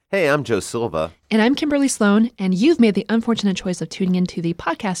Hey, I'm Joe Silva. And I'm Kimberly Sloan, and you've made the unfortunate choice of tuning into the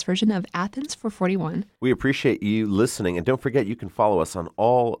podcast version of Athens 441. We appreciate you listening, and don't forget you can follow us on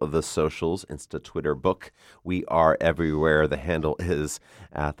all of the socials, Insta, Twitter, Book. We are everywhere. The handle is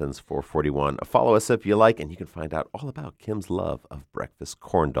Athens 441. Follow us if you like, and you can find out all about Kim's love of breakfast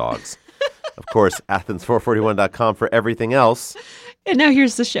corn dogs. Of course, Athens441.com for everything else. And now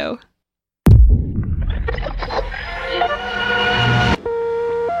here's the show.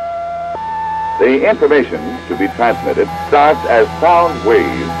 The information to be transmitted starts as sound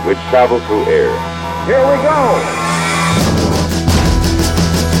waves which travel through air. Here we go!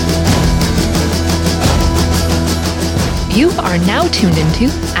 You are now tuned into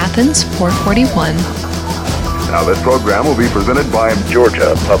Athens 441. Now this program will be presented by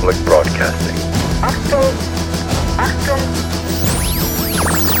Georgia Public Broadcasting. Achtung! Achtung!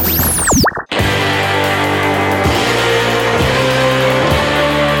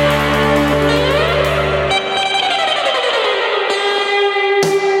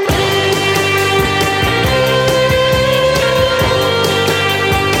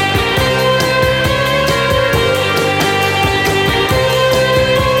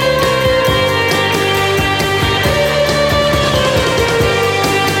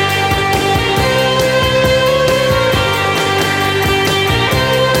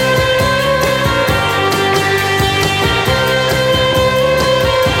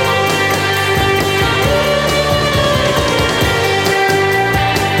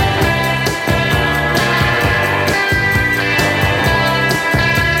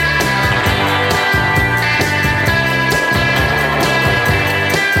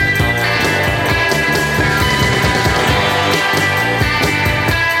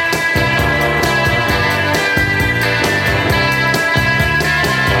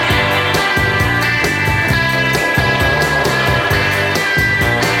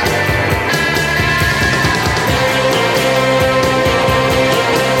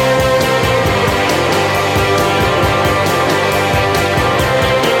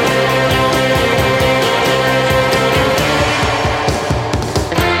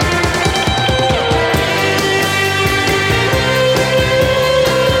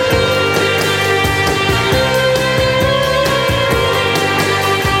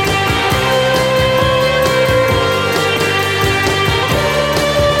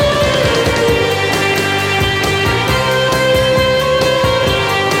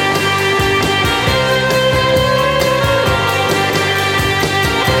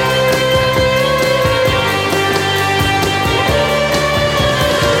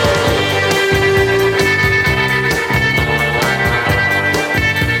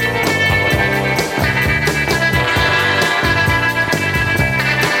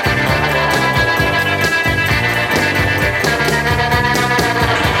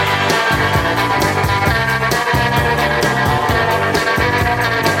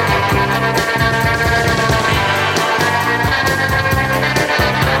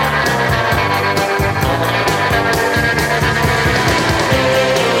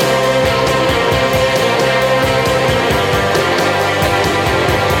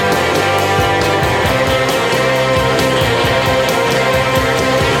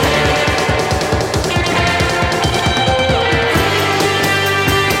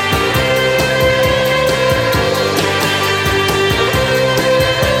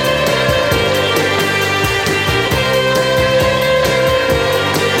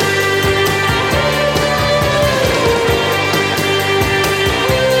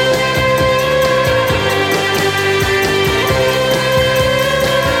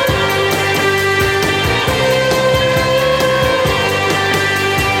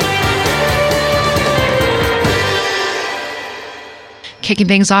 Kicking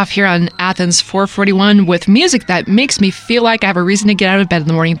things off here on Athens 441 with music that makes me feel like I have a reason to get out of bed in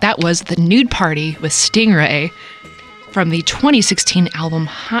the morning. That was The Nude Party with Stingray from the 2016 album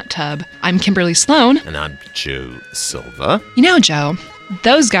Hot Tub. I'm Kimberly Sloan. And I'm Joe Silva. You know, Joe,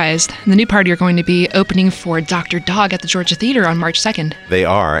 those guys, The Nude Party, are going to be opening for Dr. Dog at the Georgia Theater on March 2nd. They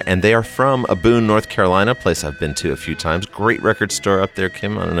are, and they are from Boone, North Carolina, a place I've been to a few times. Great record store up there,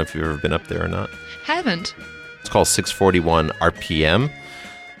 Kim. I don't know if you've ever been up there or not. Haven't. It's called 641 RPM.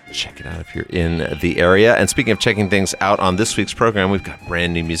 Check it out if you're in the area. And speaking of checking things out on this week's program, we've got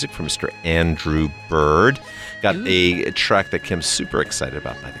brand new music from Mr. Andrew Bird. Got a track that Kim's super excited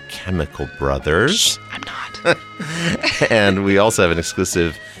about by the Chemical Brothers. I'm not. And we also have an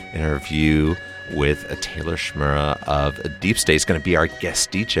exclusive interview with Taylor Shmura of Deep State. He's going to be our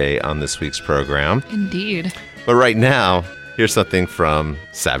guest DJ on this week's program. Indeed. But right now, here's something from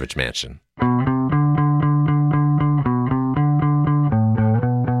Savage Mansion.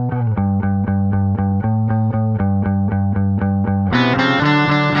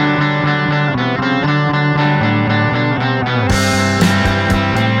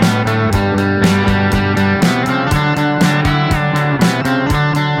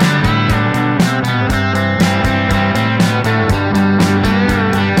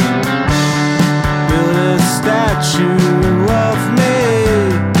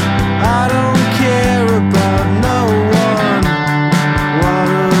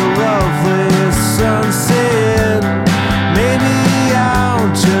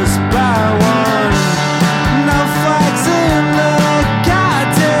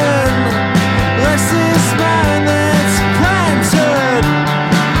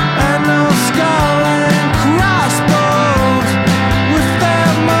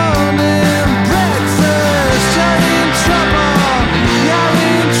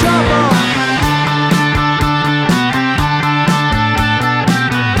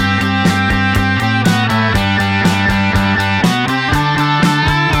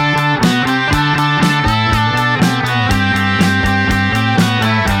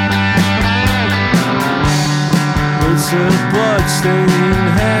 bloodstained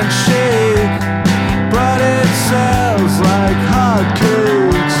handshake, but it sells like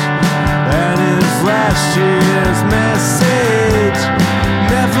hotcakes. And his last year's message,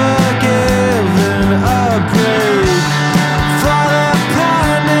 never given a break. For the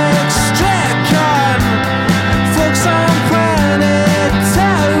panic-stricken folks on planet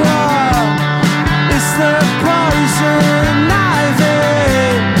Terra, it's the poison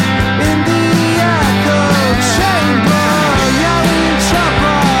ivy in the echo chamber. You're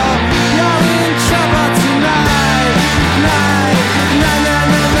in trouble tonight. Night.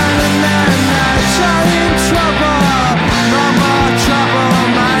 You're in trouble, no more trouble on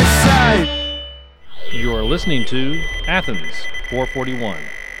my side. You are listening to Athens 441.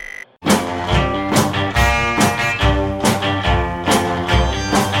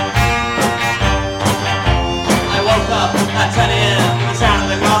 I woke up at 10 a.m. with the sound of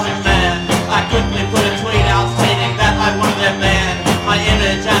the garbage man. I quickly put a tweet out stating that I wanted their man. My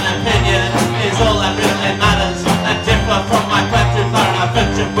image and opinion is all that really matters, and differ from my plan to fire and our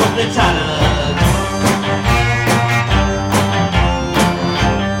friendship will be tattered.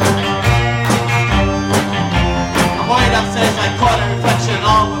 I'm worried upstairs, I caught a reflection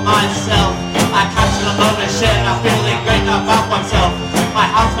of myself. I captured a moment, shared, I'm feeling great about myself. My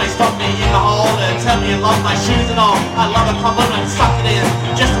housemate stopped me in the hall and tell me I love my shoes and all. I love a compliment, suck it in,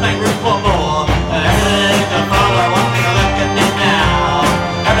 just to make room for more. Everything a photo, one thing a look at me now.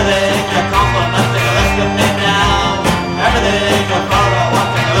 Everything a compliment, take a look at me now. Everything a photo,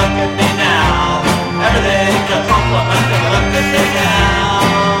 one thing a look at me now. Everything a compliment, take a look at me now.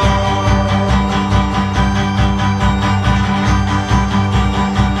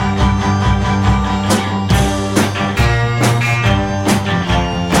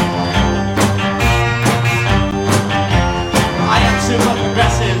 Super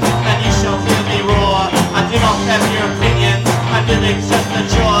progressive, and you shall hear me roar. I do not care your opinion, my feelings just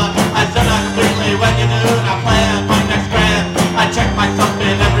mature. I zone out completely when you do, and I plan my next brand. I check myself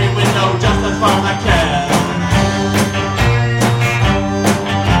in every window just as far as I can.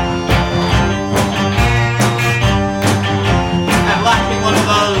 And lacking one of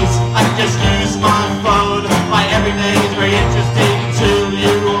those, I can just use my phone. My everyday is very interesting to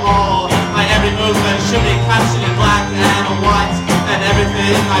you all. My every movement should be captured in black and white. And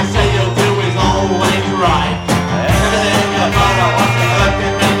everything I say you'll do is always right. Everything about I want to look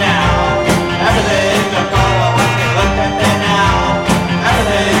at me now. Everything about I want to look at me now.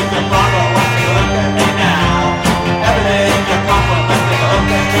 Everything about I want to look at me now. Everything a compliment to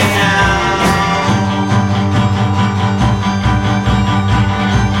look at me now.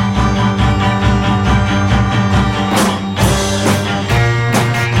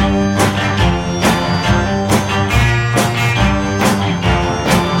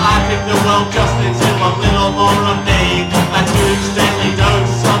 The world just into a little more of me. A huge daily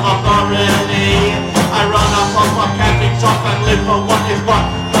dose of authority. I run up off my camping shop and live for what is what.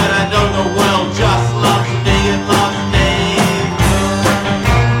 But I know the world just loves me and loves me.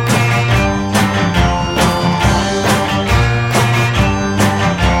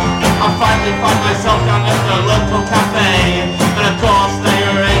 I finally find myself down at the local cafe. And of course they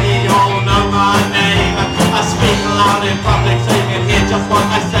already all know my name. I speak loud in public so you can hear just what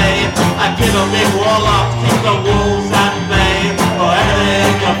I say. I give a big wall up, keep the wolves at bay. Oh,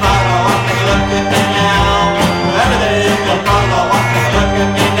 everything about I want to look at me now. Everything about I want to look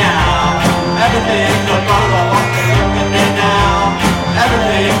at me now. Everything about I want to look at me now.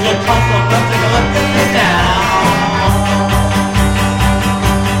 Everything you compliment to look at me now.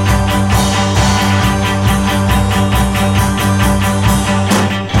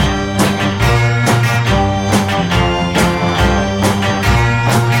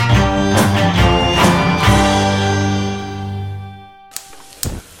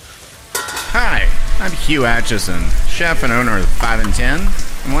 I'm Hugh Atchison, chef and owner of 5 and 10,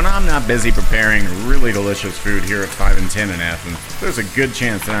 and when I'm not busy preparing really delicious food here at 5 and 10 in Athens, there's a good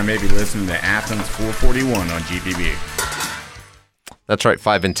chance that I may be listening to Athens 441 on GPB. That's right,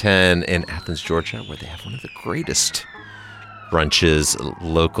 5 and 10 in Athens, Georgia, where they have one of the greatest brunches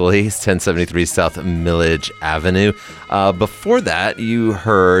locally. It's 1073 South Millage Avenue. Before that, you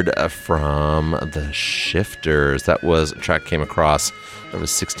heard from the Shifters. That was a track came across that was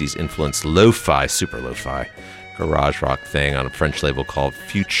 60s influenced lo-fi, super lo-fi garage rock thing on a French label called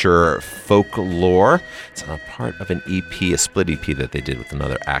Future Folklore. It's a part of an EP, a split EP that they did with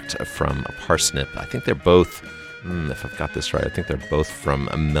another act from Parsnip. I think they're both, if I've got this right, I think they're both from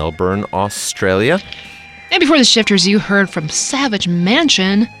Melbourne, Australia. And before the Shifters, you heard from Savage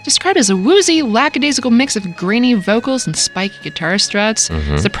Mansion, described as a woozy, lackadaisical mix of grainy vocals and spiky guitar struts.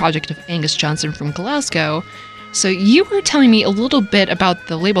 It's the project of Angus Johnson from Glasgow. So you were telling me a little bit about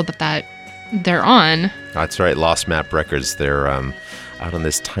the label that they're on. That's right, Lost Map Records. They're out on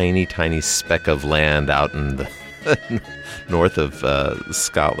this tiny, tiny speck of land out in the north of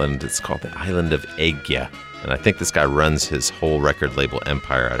Scotland. It's called the island of Aegea. And I think this guy runs his whole record label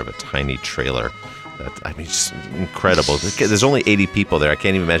empire out of a tiny trailer. Just incredible. There's only 80 people there. I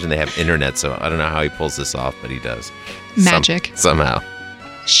can't even imagine they have internet, so I don't know how he pulls this off, but he does. Magic. Somehow.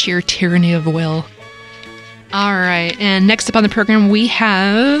 Sheer tyranny of will. All right, and next up on the program, we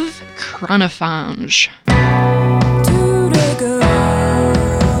have Chronophage.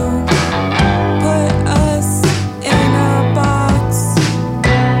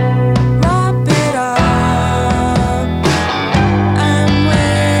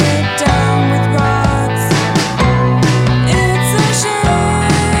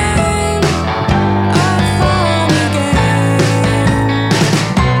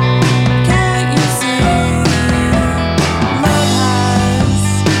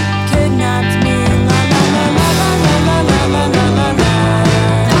 Kidnapped me, la la la la.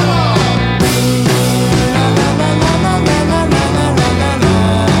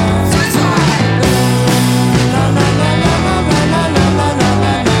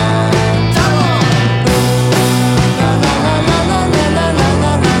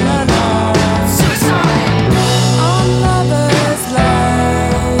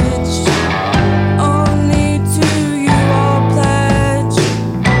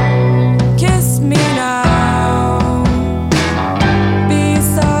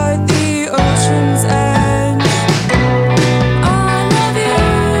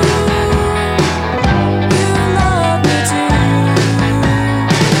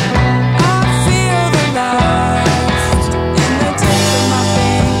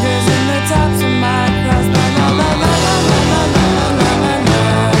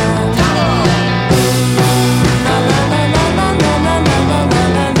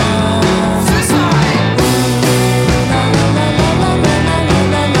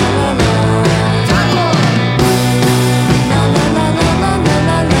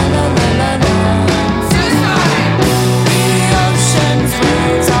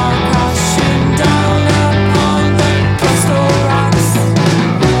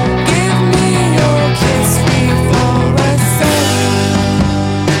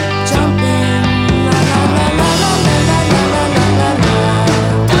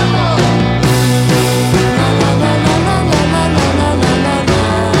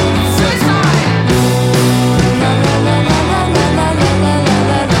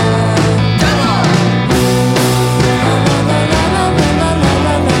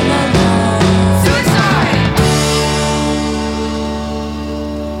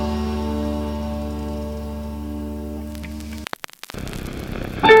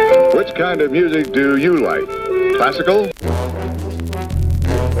 Which kind of music do you like? Classical?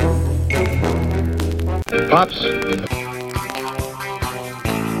 Pops?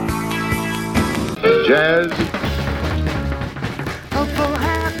 Jazz?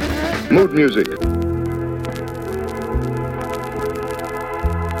 Mood music?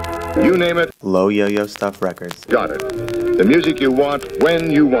 You name it. Low Yo-Yo Stuff Records. Got it. The music you want,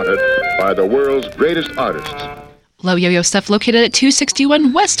 when you want it, by the world's greatest artists. Low Yo-Yo Stuff located at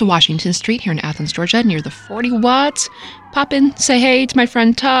 261 West Washington Street here in Athens, Georgia, near the 40 Watts. Pop in, say hey to my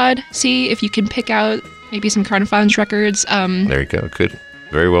friend Todd, see if you can pick out maybe some Chronophage records. There you go. Could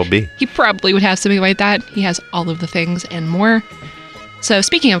very well be. He probably would have something like that. He has all of the things and more. So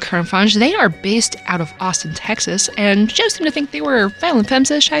speaking of Chronophage, they are based out of Austin, Texas, and Joe seemed to think they were Violent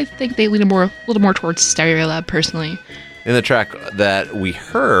Femmes-ish. I think they lean a little more towards Stereolab, personally. And the track that we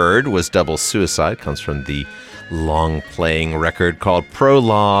heard was Double Suicide. Comes from the long-playing record called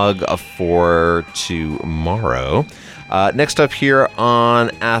Prologue for Tomorrow. Next up here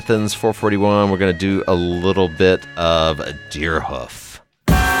on Athens 441, we're going to do a little bit of Deerhoof.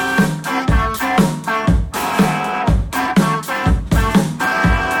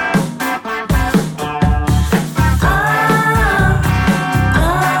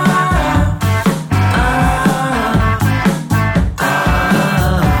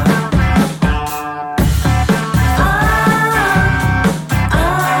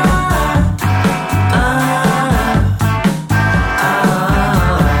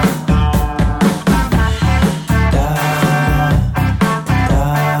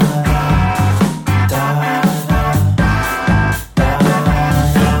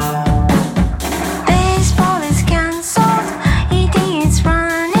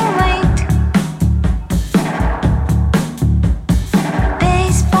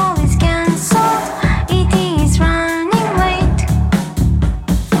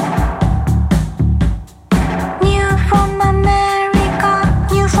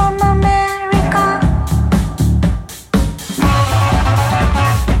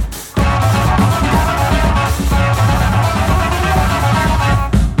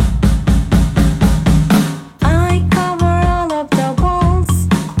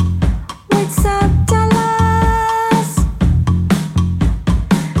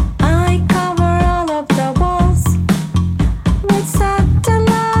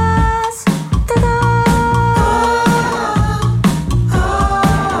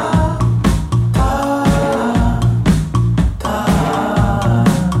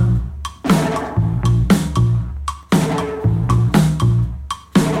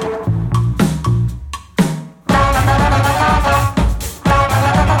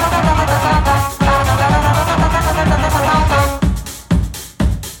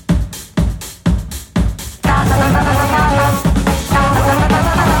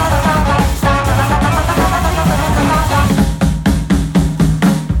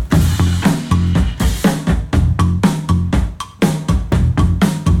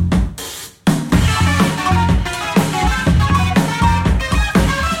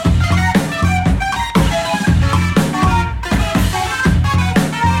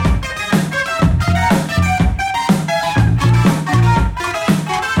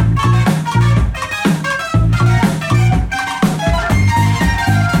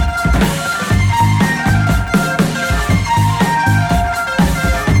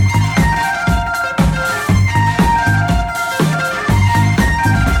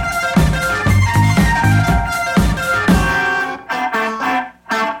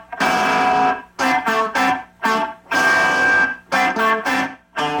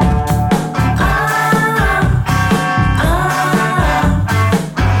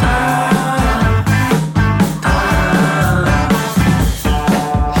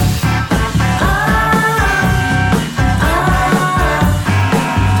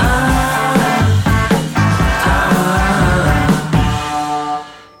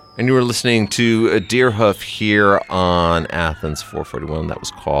 And you were listening to Deerhoof here on Athens 441. That was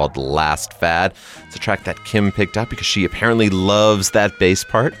called Last Fad. It's a track that Kim picked up because she apparently loves that bass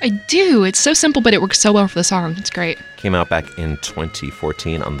part. I do. It's so simple, but it works so well for the song. It's great. Came out back in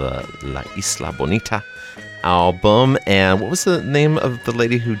 2014 on the La Isla Bonita album. And what was the name of the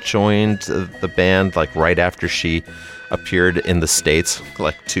lady who joined the band like right after she appeared in the States,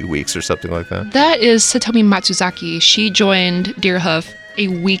 like 2 weeks or something like that? That is Satomi Matsuzaki. She joined Deerhoof a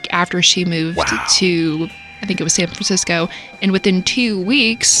week after she moved to, I think it was San Francisco. And within 2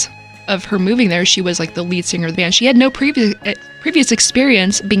 weeks of her moving there, she was like the lead singer of the band. She had no previous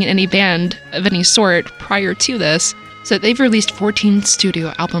experience being in any band of any sort prior to this. So they've released 14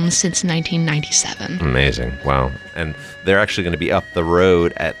 studio albums since 1997. Amazing. Wow. And they're actually going to be up the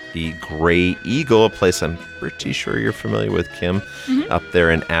road at the Gray Eagle, a place I'm pretty sure you're familiar with, Kim, up there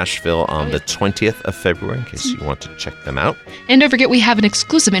in Asheville on the 20th of February, in case you want to check them out. And don't forget, we have an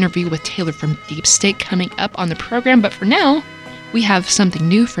exclusive interview with Taylor from Deep State coming up on the program. But for now, we have something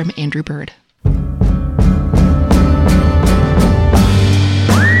new from Andrew Bird.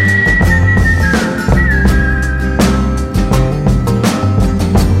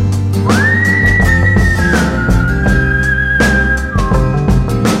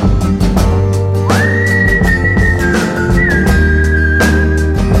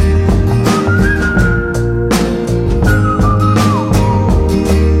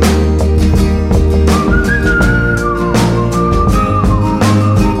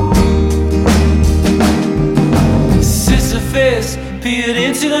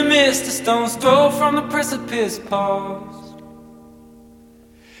 Stone's throw from the precipice paused.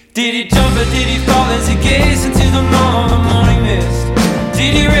 Did he jump or did he fall as he gazed into the morning mist?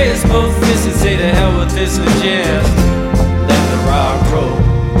 Did he raise both fists and say to hell with this and just let the rock roll?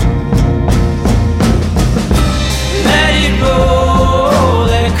 Let it roll,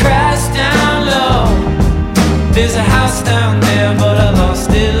 let it crash down low. There's a house down there but I lost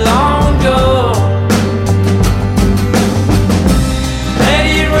it long ago.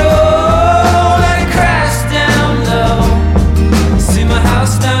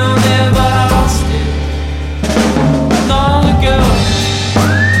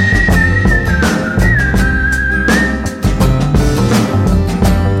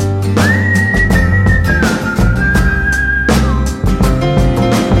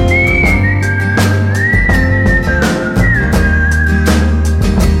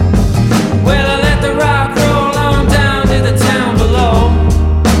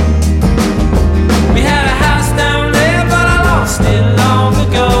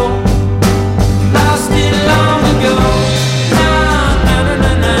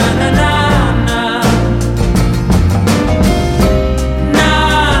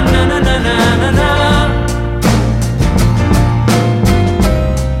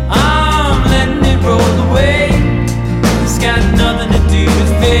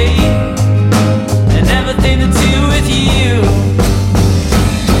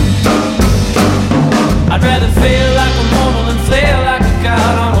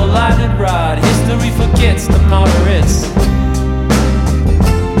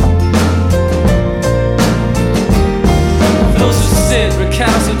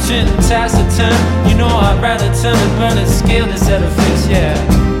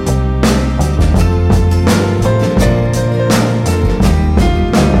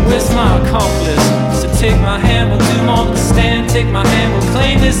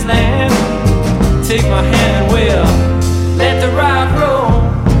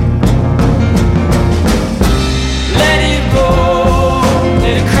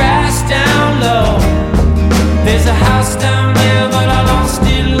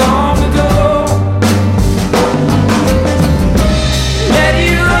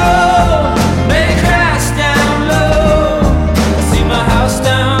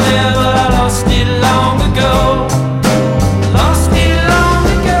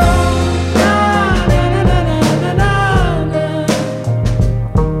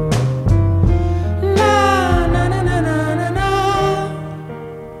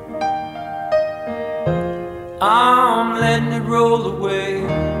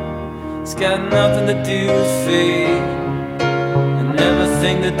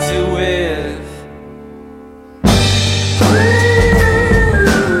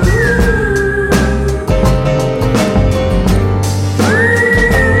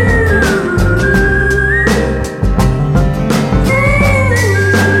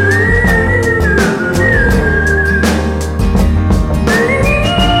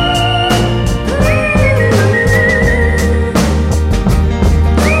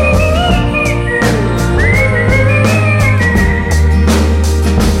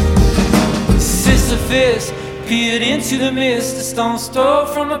 into the mist, a stone's throw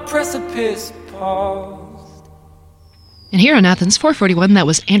from the precipice paused. And here on Athens 441, that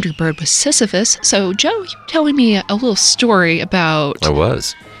was Andrew Bird with Sisyphus. So, Joe, you were telling me a little story about... I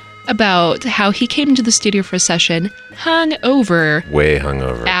was. About how he came into the studio for a session hungover. Way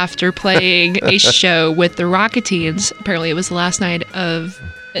hungover. After playing a show with the Rocketeens. Apparently it was the last night of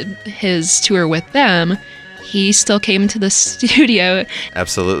his tour with them. He still came into the studio.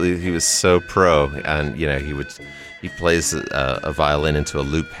 Absolutely. He was so pro. And, you know, he plays a violin into a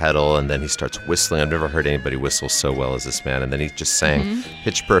loop pedal, and then he starts whistling. I've never heard anybody whistle so well as this man. And then he just sang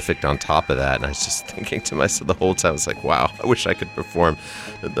pitch perfect on top of that. And I was just thinking to myself the whole time, I was like, wow, I wish I could perform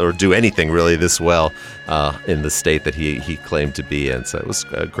or do anything really this well in the state that he claimed to be in. So it was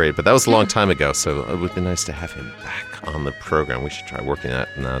great. But that was a long time ago, so it would be nice to have him back on the program. We should try working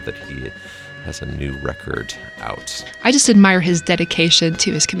that now that he has a new record out. I just admire his dedication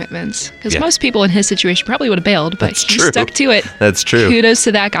to his commitments, because most people in his situation probably would have bailed, but he stuck to it. That's true. Kudos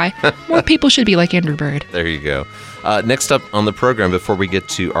to that guy. More people should be like Andrew Bird. There you go. Next up on the program, before we get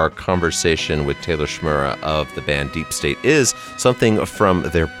to our conversation with Taylor Shmura of the band Deep State, is something from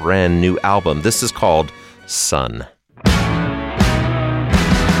their brand new album. This is called Sun.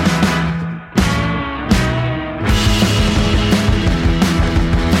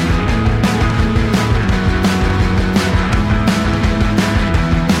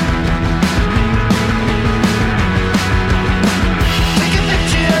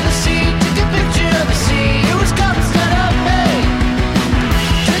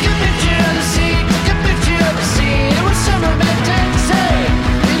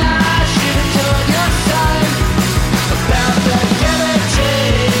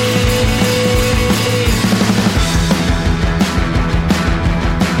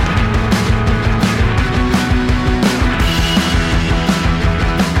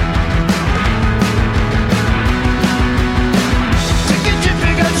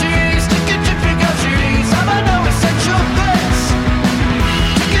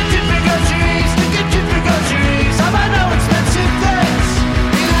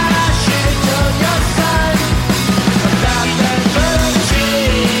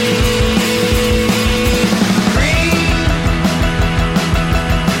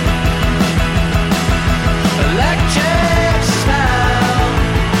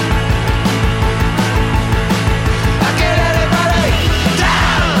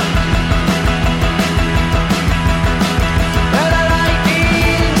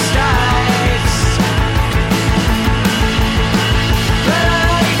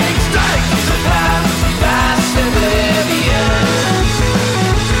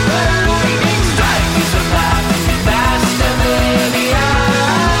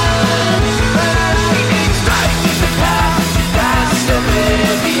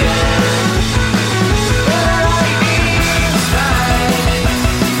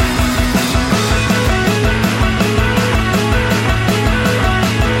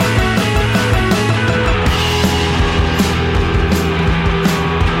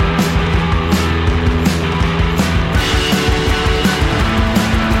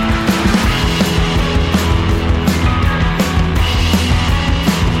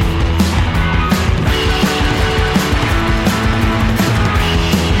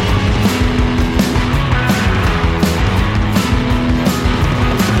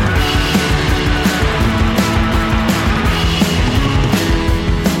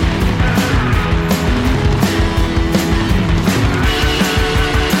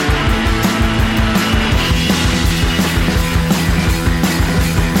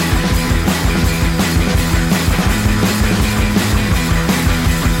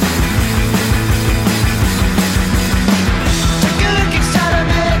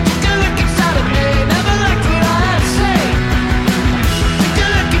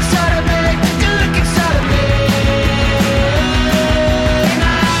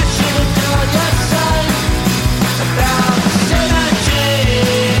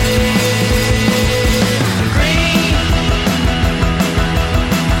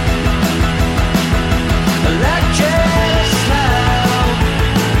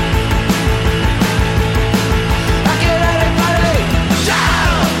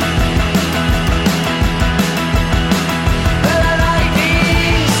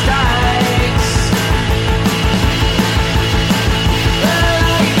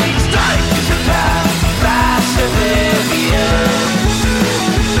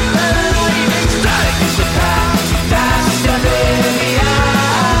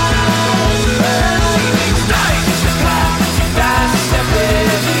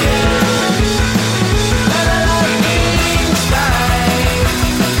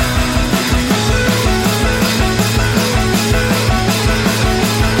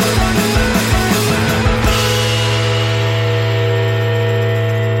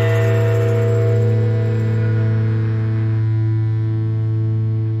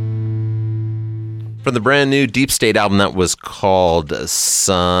 from the brand new Deep State album that was called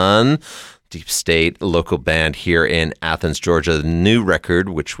Sun. Deep State, local band here in Athens, Georgia. The new record,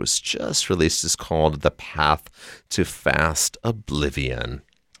 which was just released, is called The Path to Fast Oblivion.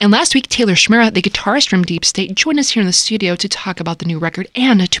 And last week, Taylor Schmira, the guitarist from Deep State, joined us here in the studio to talk about the new record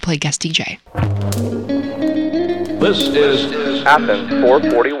and to play guest DJ. This is Athens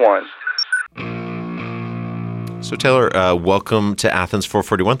 441. So Taylor, welcome to Athens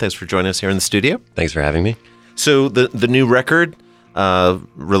 441. Thanks for joining us here in the studio. Thanks for having me. So the new record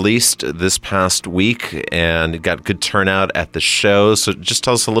released this past week and got good turnout at the show. So just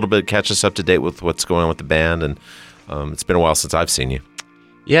tell us a little bit, catch us up to date with what's going on with the band. And it's been a while since I've seen you.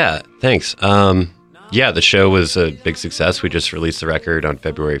 Yeah, thanks. The show was a big success. We just released the record on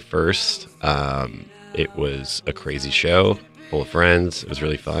February 1st. It was a crazy show full of friends. It was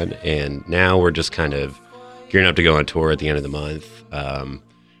really fun. And now we're just kind of gearing up to go on tour at the end of the month.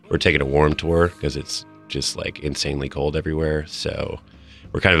 We're taking a warm tour because it's just like insanely cold everywhere. So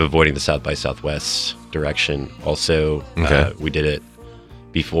we're kind of avoiding the South by Southwest direction. Also, we did it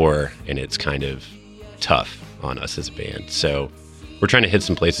before and it's kind of tough on us as a band. So we're trying to hit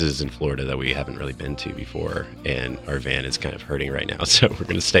some places in Florida that we haven't really been to before. And our van is kind of hurting right now. So we're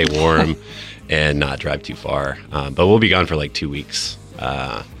going to stay warm and not drive too far. But we'll be gone for like 2 weeks.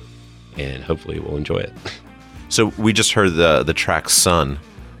 And hopefully we'll enjoy it. So we just heard the track Sun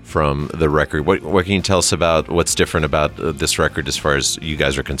from the record. What can you tell us about what's different about this record as far as you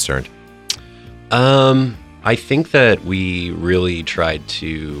guys are concerned? I think that we really tried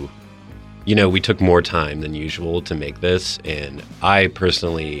to, we took more time than usual to make this. And I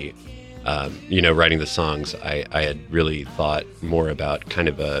personally, writing the songs, I had really thought more about kind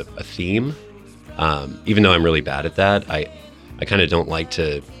of a theme. Even though I'm really bad at that, I kind of don't like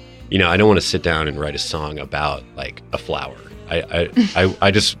to, I don't want to sit down and write a song about like a flower.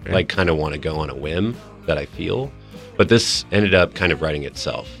 I just like kind of want to go on a whim that I feel. But this ended up kind of writing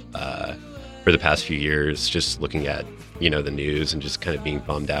itself for the past few years, just looking at, the news and just kind of being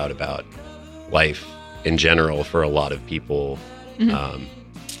bummed out about life in general for a lot of people. Mm-hmm.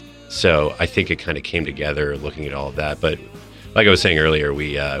 So I think it kind of came together looking at all of that. But like I was saying earlier,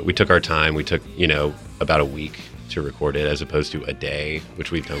 we took our time. We took, about a week to record it as opposed to a day,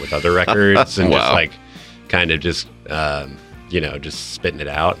 which we've done with other records. And just like kind of just, just spitting it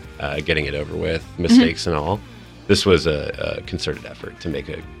out, getting it over with, mistakes and all. This was a concerted effort to make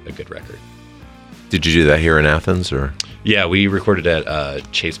a good record. Did you do that here in Athens or? Yeah, we recorded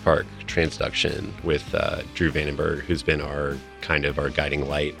at Chase Park Transduction with Drew Vandenberg, who's been our guiding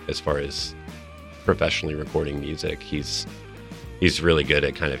light as far as professionally recording music. He's really good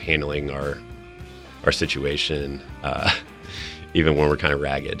at kind of handling our situation, even when we're kind of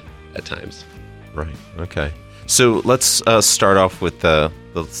ragged at times. Right. Okay. So let's start off with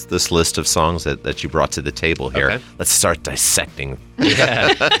this list of songs that you brought to the table here. Okay. Let's start dissecting.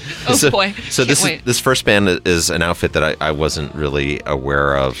 Yeah. Boy. So this first band is an outfit that I wasn't really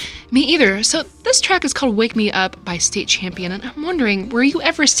aware of. Me either. So this track is called Wake Me Up by State Champion. And I'm wondering, were you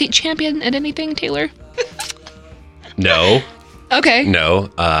ever state champion at anything, Taylor? No. Okay. No,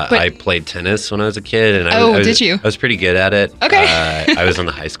 I played tennis when I was a kid, and did you? I was pretty good at it. Okay. I was on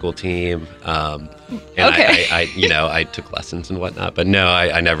the high school team, and okay. I took lessons and whatnot, but no,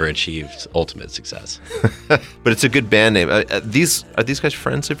 I never achieved ultimate success. But it's a good band name. Are these guys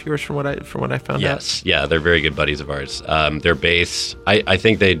friends of yours from what I found out? Yes, yeah, they're very good buddies of ours. They're based. I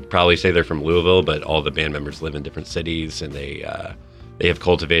think they'd probably say they're from Louisville, but all the band members live in different cities, and they have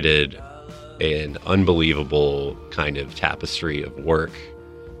cultivated an unbelievable kind of tapestry of work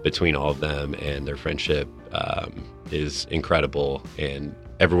between all of them, and their friendship is incredible, and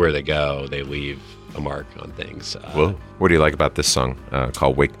everywhere they go they leave a mark on things. Well, what do you like about this song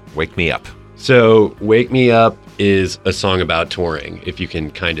called Wake Me Up? So Wake Me Up is a song about touring, if you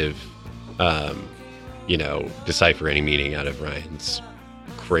can kind of decipher any meaning out of Ryan's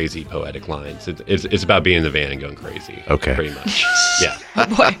crazy poetic lines. It's about being in the van and going crazy. Okay. Pretty much. Yeah. Oh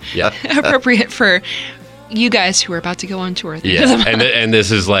boy. Yeah. Appropriate for you guys who are about to go on tour. Yeah. And this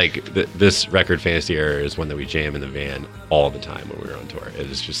is like, this record Fantasy Error is one that we jam in the van all the time when we're on tour.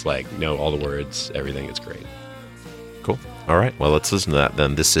 It is just like, know all the words, everything. It's great. Cool. All right. Well, let's listen to that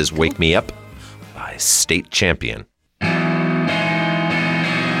then. This is Wake Me Up by State Champion.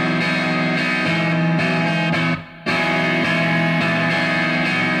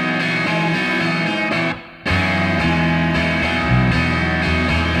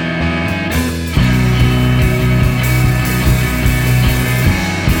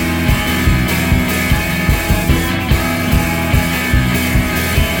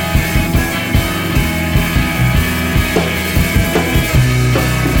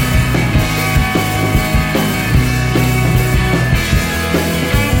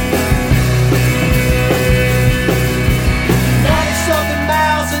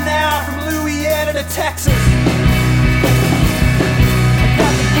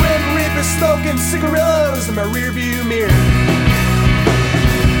 smoking cigarillos in my rearview mirror.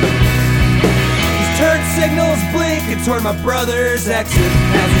 His turn signals blinking toward my brother's exit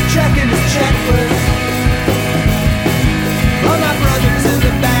as he's checking his checkbook. While my brother's in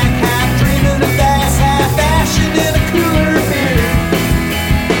the back, half dreaming of gas, half ashing in a cooler of beer.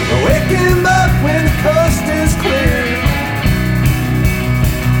 I wake him up when the coast is clear.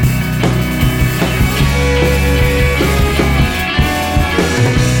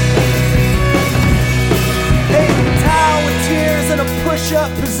 In a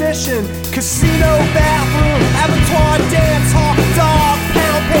push-up position, casino bathroom, abattoir dance hall, dog,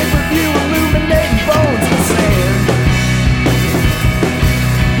 pound pay-per-view, illuminating bones in sand.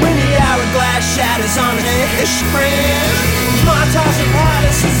 When the hourglass shatters on an ish brand, montage of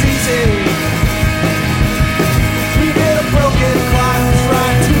hottest is easy. Leaving a broken clock is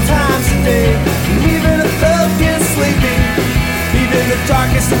right 2 times a day. Even a thug gets sleepy. Even the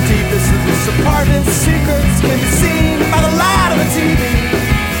darkest and deepest of this apartment's secrets can be seen by the light of a TV.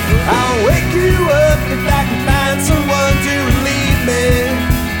 I'll wake you up if I can find someone to relieve me.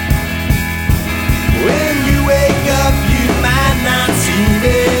 When you wake up, you might not see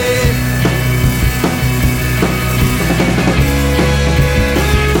me.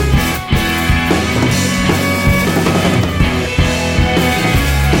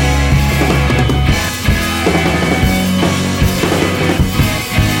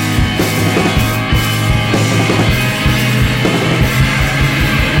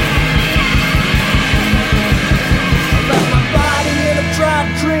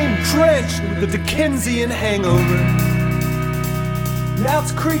 The Dickensian hangover. Now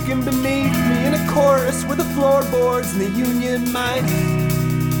it's creaking beneath me in a chorus with the floorboards and the Union mice.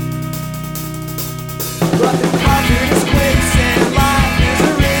 But the carpet is quicksand, life is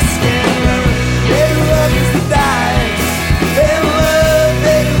a risk and love. Baby, love is the dice. And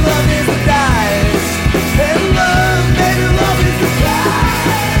love is the dice. And baby, love is the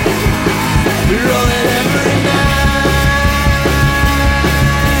dice. We're rolling every night.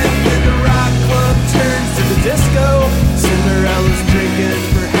 Disco, Cinderella's drinking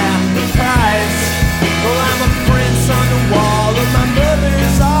for half the price. Well, I'm a prince on the wall of my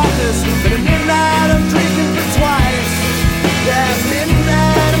mother's office, but at midnight I'm drinking for twice. Yeah, at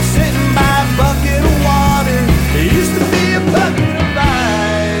midnight I'm sitting by a bucket of water. It used to be a bucket of ice.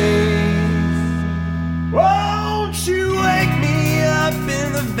 Won't you wake me up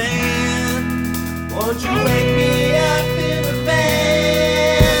in the van? Won't you wake me up in the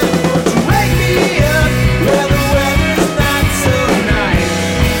van? Won't you wake me up? Where the weather's not so nice.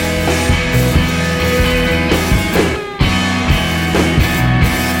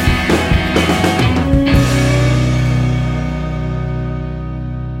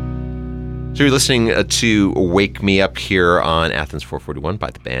 So you're listening to Wake Me Up here on Athens 441 by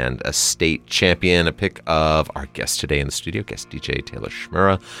the band State Champion, a pick of our guest today in the studio, guest DJ Taylor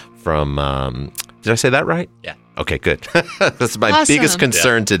Shmura from, did I say that right? Yeah. Okay, good. That's my biggest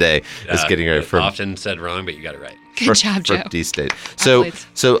concern today is getting it from. Often said wrong, but you got it right. Good job, Joe. D-State. So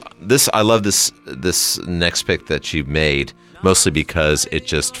this, I love this next pick that you made, mostly because it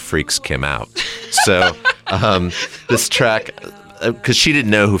just freaks Kim out. So this track, because she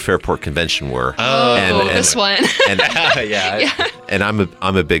didn't know who Fairport Convention were. And this one. And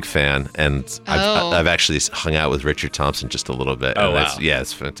I'm a big fan, and I've actually hung out with Richard Thompson just a little bit. Oh, wow.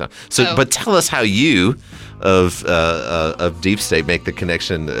 It's fantastic. So, but tell us how you of Deep State make the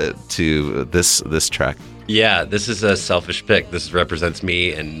connection to this track. Yeah, this is a selfish pick. This represents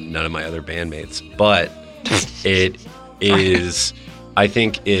me and none of my other bandmates, but it is. I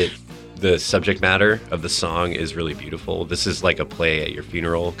think the subject matter of the song is really beautiful. This is like a play at your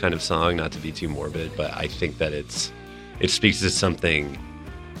funeral kind of song, not to be too morbid, but I think that it speaks to something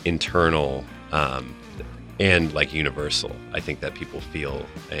internal and like universal. I think that people feel,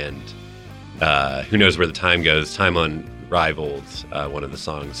 and who knows where the time goes. Time Unrivaled, one of the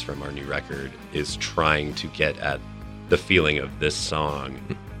songs from our new record, is trying to get at the feeling of this song,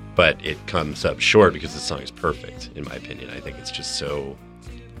 but it comes up short because the song is perfect, in my opinion. I think it's just so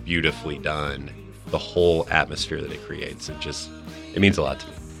beautifully done. The whole atmosphere that it creates, it means a lot to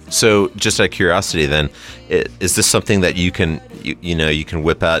me. So, just out of curiosity, then, is this something that you can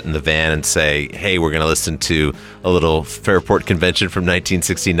whip out in the van and say, "Hey, we're going to listen to a little Fairport Convention from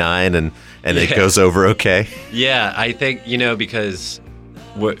 1969," and it goes over okay? Yeah, I think because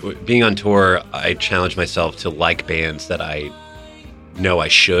being on tour, I challenge myself to like bands that I know I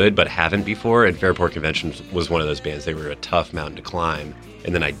should but haven't before, and Fairport Convention was one of those bands. They were a tough mountain to climb,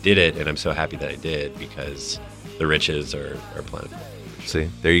 and then I did it, and I'm so happy that I did because the riches are plentiful. See,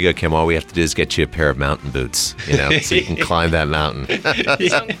 there you go, Kim. All we have to do is get you a pair of mountain boots, so you can climb that mountain.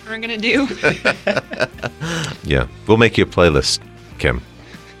 That's what we're going to do. Yeah, we'll make you a playlist, Kim.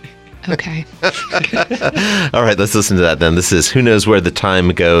 Okay. All right, let's listen to that then. This is Who Knows Where the Time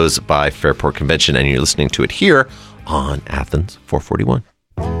Goes by Fairport Convention, and you're listening to it here on Athens 441.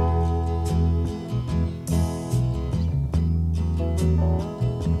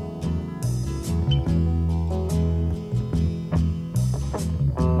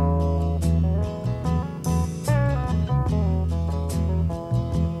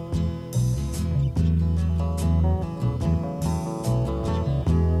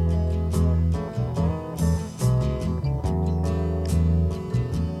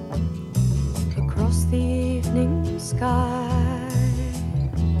 Across the evening sky,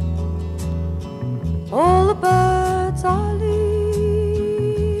 all the birds are leaving,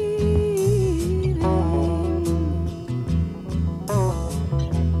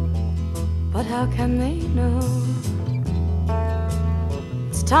 but how can they know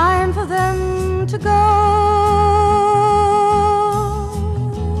it's time for them to go?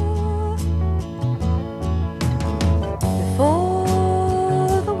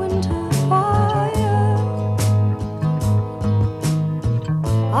 Before the winter fire,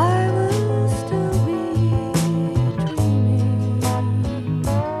 I will still be dreaming.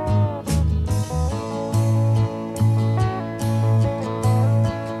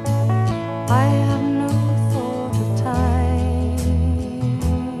 I have no thought of time,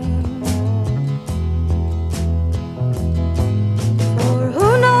 for who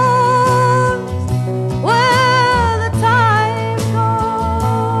knows where the time goes?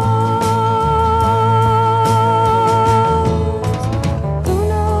 Who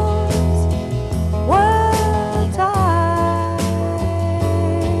knows where the time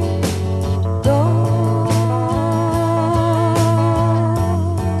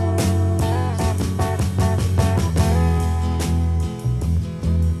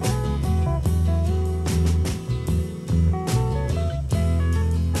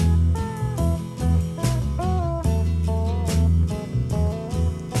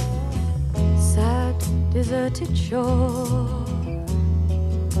sad, deserted shore,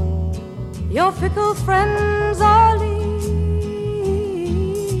 your fickle friends are leaving.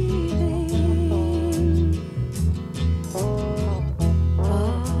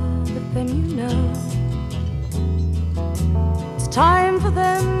 But then it's time for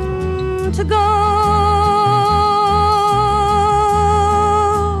them to go.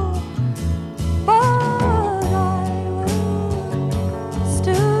 But I will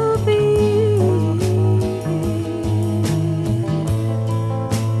still be.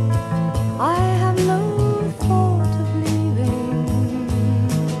 I have no thought of leaving.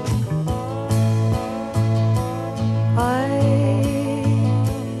 I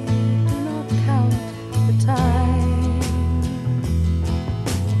do not count the time.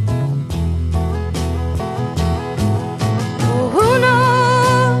 Oh, who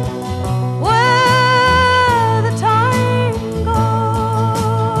knows where the time goes?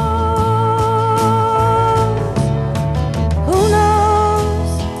 Who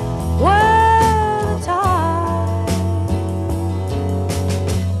knows where the time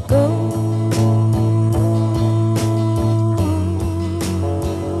goes?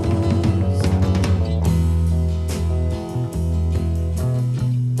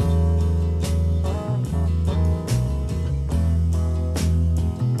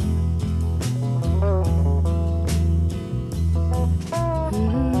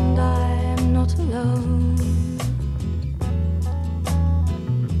 And I am not alone,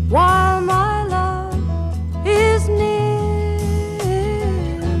 while my love is near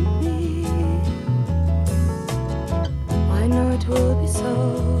me. I know it will be so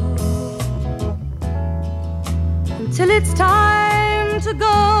until it's time to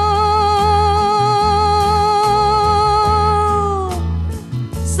go.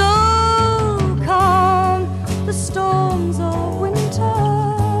 So calm the storms of winter,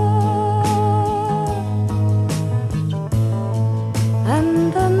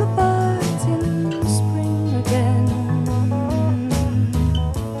 and then the birds in spring again.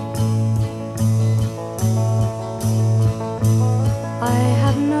 I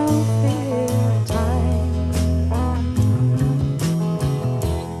have no fear of time.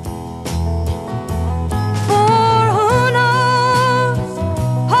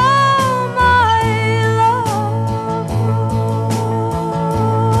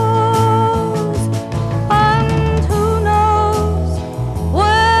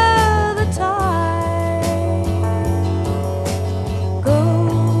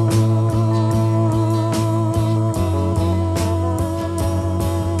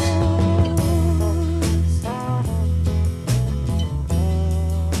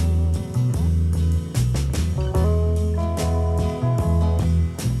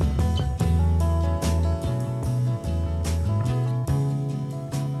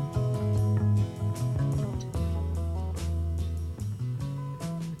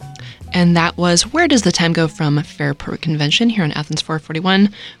 And that was Where Does the Time Go from Fairport Convention here on Athens 441.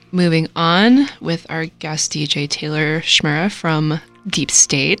 Moving on with our guest DJ Taylor Schmera from Deep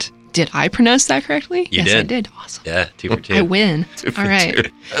State. Did I pronounce that correctly? You yes, did. I did. Awesome. Yeah, 2 for 2. I win. All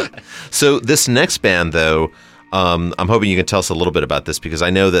right. So this next band, though, I'm hoping you can tell us a little bit about this because I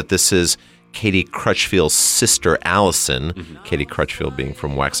know that this is Katie Crutchfield's sister, Allison, Katie Crutchfield being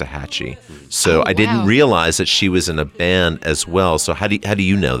from Waxahachie. So I didn't realize that she was in a band as well. So how do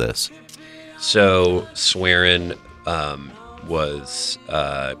you know this? So Swearin' was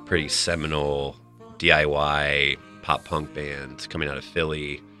a pretty seminal DIY pop punk band coming out of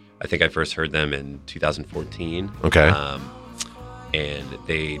Philly. I think I first heard them in 2014. Okay. And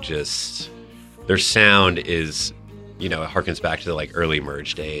their sound is, it harkens back to the like early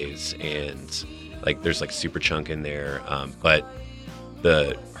Merge days, and like there's like Superchunk in there. But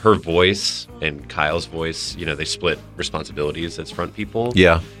her voice and Kyle's voice, they split responsibilities as front people.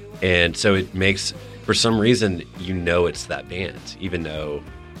 Yeah. And so it makes, for some reason, it's that band, even though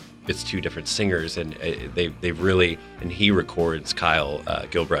it's two different singers, and they've really, and he records, Kyle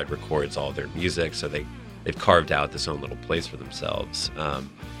Gilbride records all their music, so they've carved out this own little place for themselves.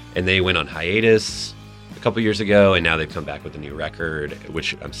 And they went on hiatus a couple years ago, and now they've come back with a new record,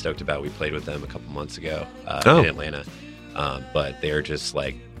 which I'm stoked about. We played with them a couple months ago in Atlanta. But they're just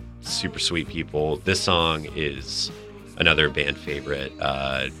like super sweet people. This song is another band favorite.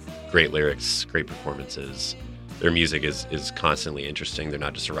 Great lyrics, great performances. Their music is constantly interesting. They're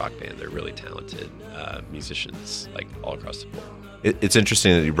not just a rock band. They're really talented musicians, like all across the board. It's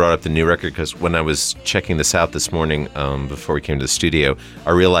interesting that you brought up the new record because when I was checking this out this morning before we came to the studio,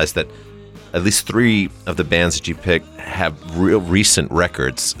 I realized that at least 3 of the bands that you picked have real recent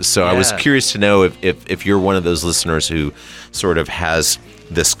records. So I was curious to know if you're one of those listeners who sort of has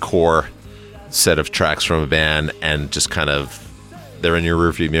this core set of tracks from a band and just kind of they're in your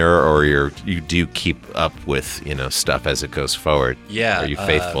rearview mirror, or you do keep up with stuff as it goes forward. Yeah, are you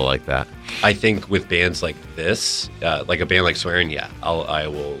faithful like that? I think with bands like this, like a band like Swearin', I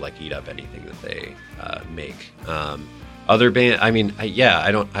will like eat up anything that they make. Other band, I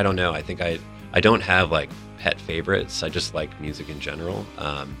don't know. I think I don't have like pet favorites. I just like music in general.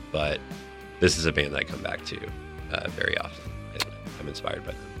 But this is a band that I come back to very often. I'm inspired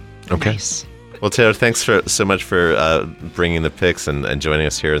by them. Okay. Nice. Well, Taylor, thanks so much for bringing the picks and joining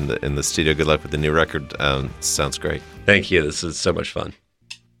us here in the studio. Good luck with the new record. Sounds great. Thank you. This is so much fun.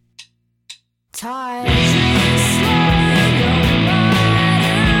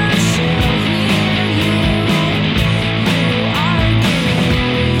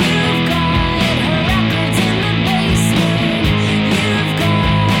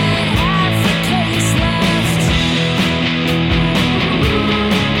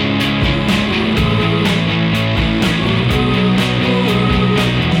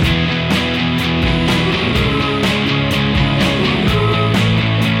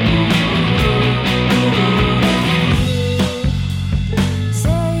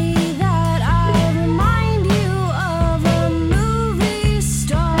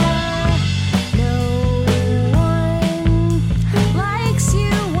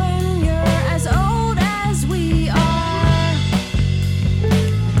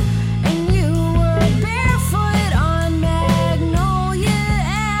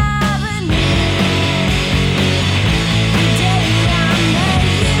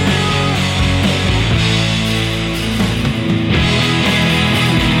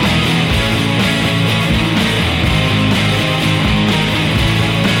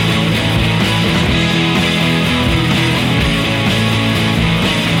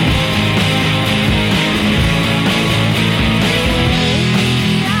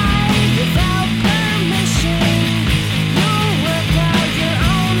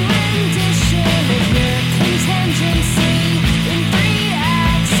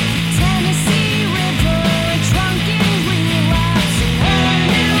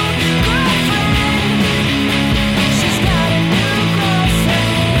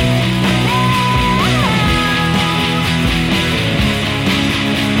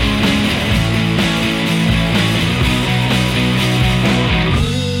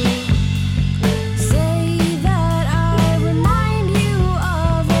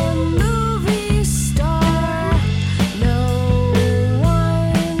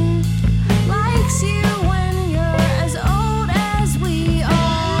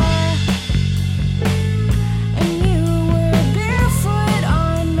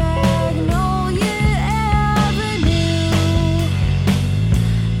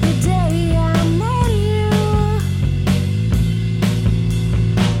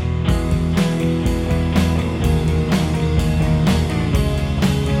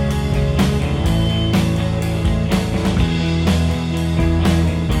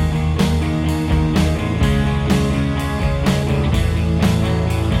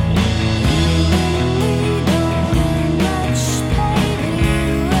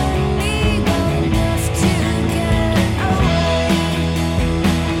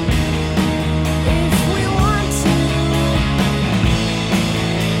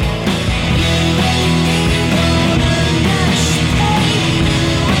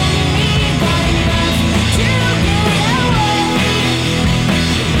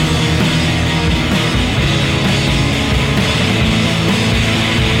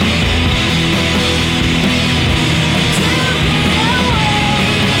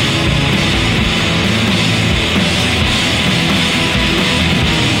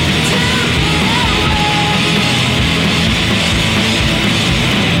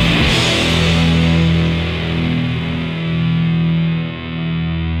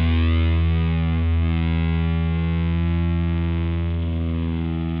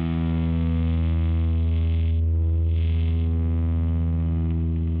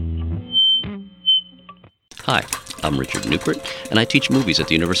 Hi, I'm Richard Newport, and I teach movies at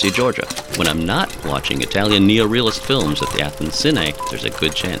the University of Georgia. When I'm not watching Italian neo-realist films at the Athens Cine, there's a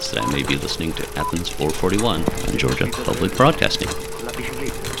good chance that I may be listening to Athens 441 on Georgia Public Broadcasting.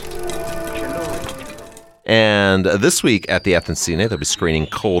 And this week at the Athens Cine, they'll be screening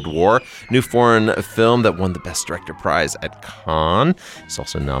Cold War, new foreign film that won the Best Director prize at Cannes. It's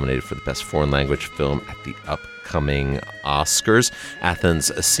also nominated for the Best Foreign Language Film at the upcoming Oscars.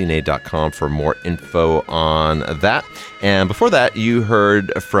 AthensCine.com for more info on that. And before that, you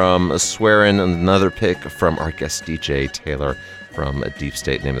heard from Swearin', another pick from our guest DJ Taylor from Deep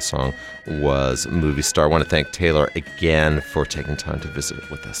State. Name of the song was Movie Star. I want to thank Taylor again for taking time to visit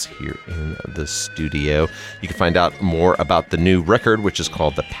with us here in the studio. You can find out more about the new record, which is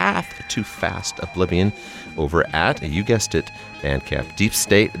called The Path to Fast Oblivion, over at, you guessed it, Bandcamp,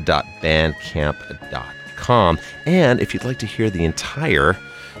 deepstate.bandcamp.com. And if you'd like to hear the entire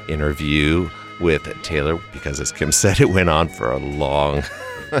interview with Taylor, because as Kim said, it went on for a long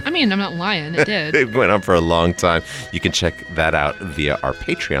I mean, I'm not lying. It did. It went on for a long time. You can check that out via our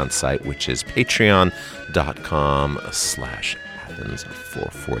Patreon site, which is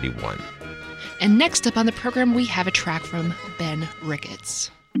patreon.com/Athens441. And next up on the program, we have a track from Ben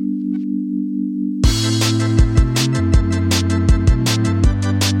Ricketts.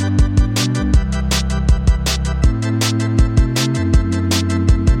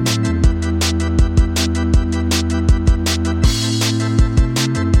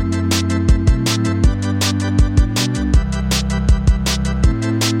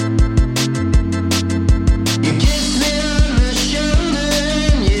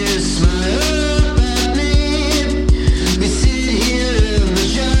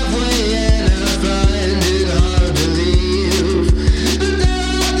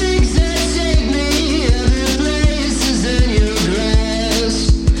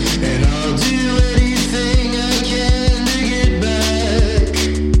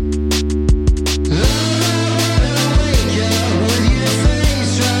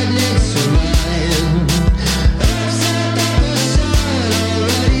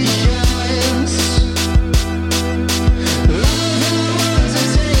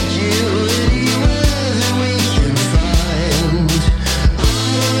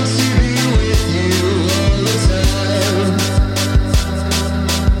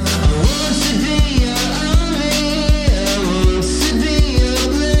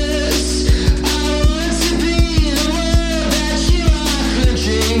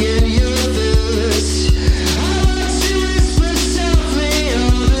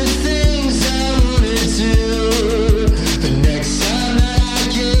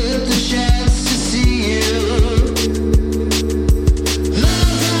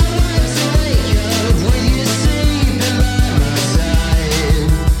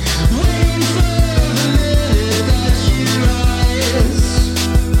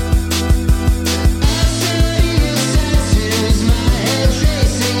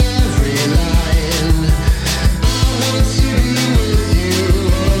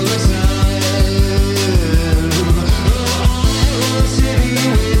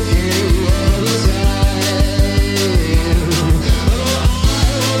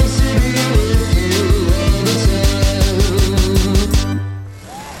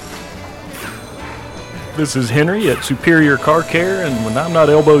 This is Henry at Superior Car Care, and when I'm not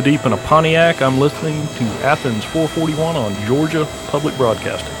elbow deep in a Pontiac, I'm listening to Athens 441 on Georgia Public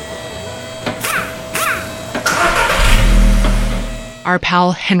Broadcasting. Our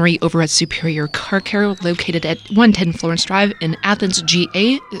pal Henry over at Superior Car Care, located at 110 Florence Drive in Athens,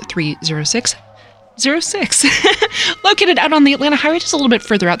 GA 30606. Located out on the Atlanta Highway, just a little bit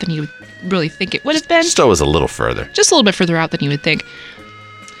further out than you would really think it would have been. Just always a little further. Just a little bit further out than you would think.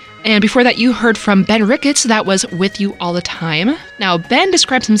 And before that, you heard from Ben Ricketts. That was With You All the Time. Now, Ben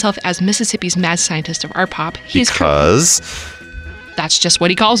describes himself as Mississippi's mad scientist of art pop. Because? That's just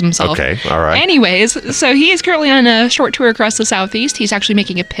what he calls himself. Okay, all right. Anyways, so he is currently on a short tour across the Southeast. He's actually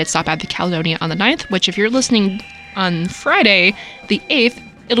making a pit stop at the Caledonia on the 9th, which if you're listening on Friday, the 8th,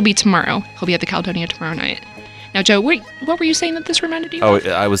 it'll be tomorrow. He'll be at the Caledonia tomorrow night. Now, Joe, what were you saying that this reminded you of? Oh,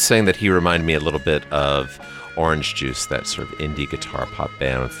 I was saying that he reminded me a little bit of Orange Juice, that sort of indie guitar pop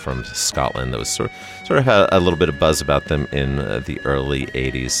band from Scotland that was sort of had a little bit of buzz about them in the early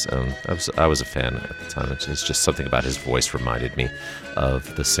 80s. I was a fan at the time. It's just something about his voice reminded me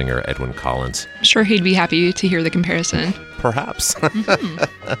of the singer Edwyn Collins. I'm sure he'd be happy to hear the comparison. Perhaps.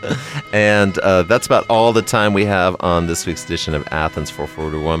 And that's about all the time we have on this week's edition of Athens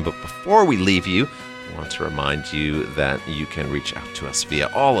 441. But before we leave you, I want to remind you that you can reach out to us via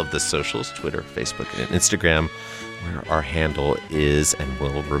all of the socials, Twitter, Facebook, and Instagram, where our handle is and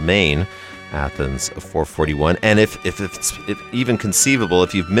will remain Athens 441. And if it's even conceivable,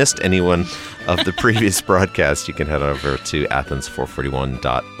 if you've missed any one of the previous broadcasts, you can head over to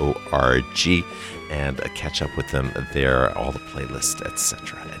athens441.org and catch up with them there, all the playlists,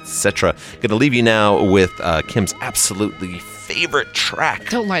 etc., etc. Going to leave you now with Kim's absolutely favorite track.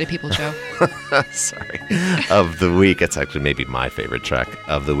 Don't lie to people, Joe. Sorry. Of the week. It's actually maybe my favorite track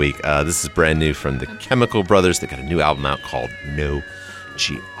of the week. This is brand new from the Chemical Brothers. They got a new album out called No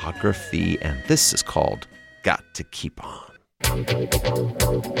Geography, and this is called Got to Keep On.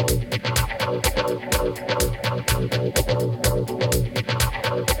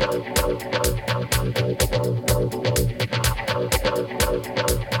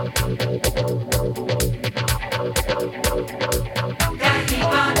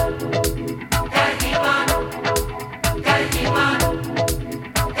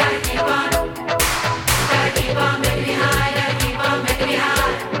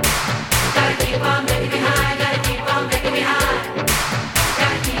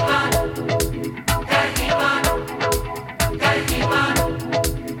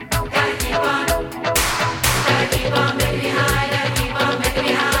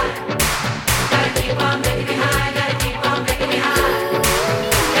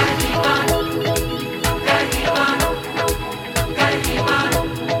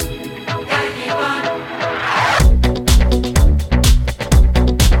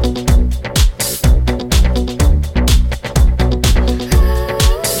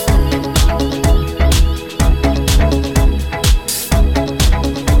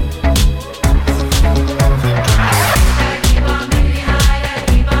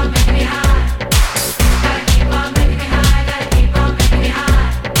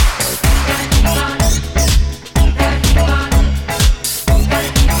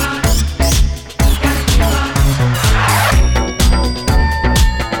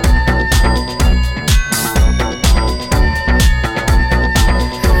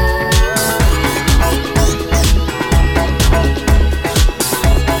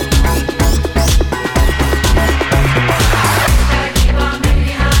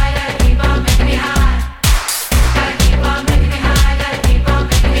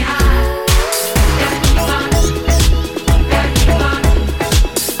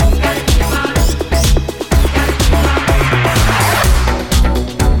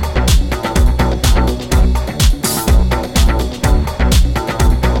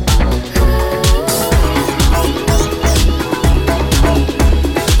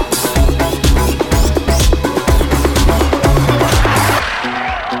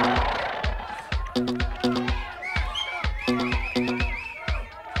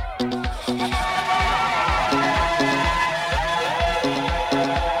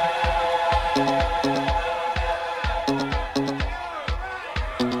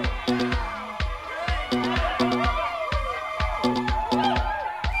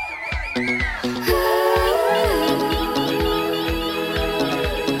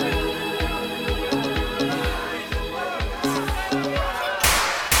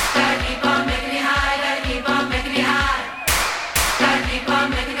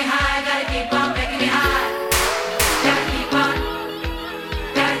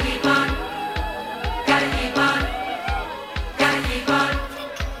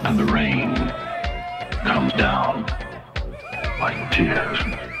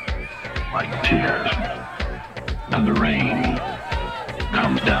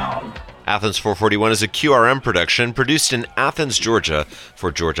 Athens 441 is a QRM production produced in Athens, Georgia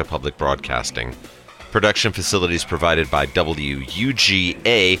for Georgia Public Broadcasting. Production facilities provided by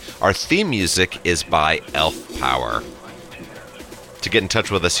WUGA. Our theme music is by Elf Power. To get in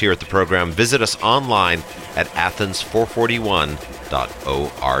touch with us here at the program, visit us online at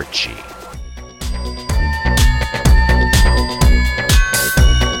athens441.org.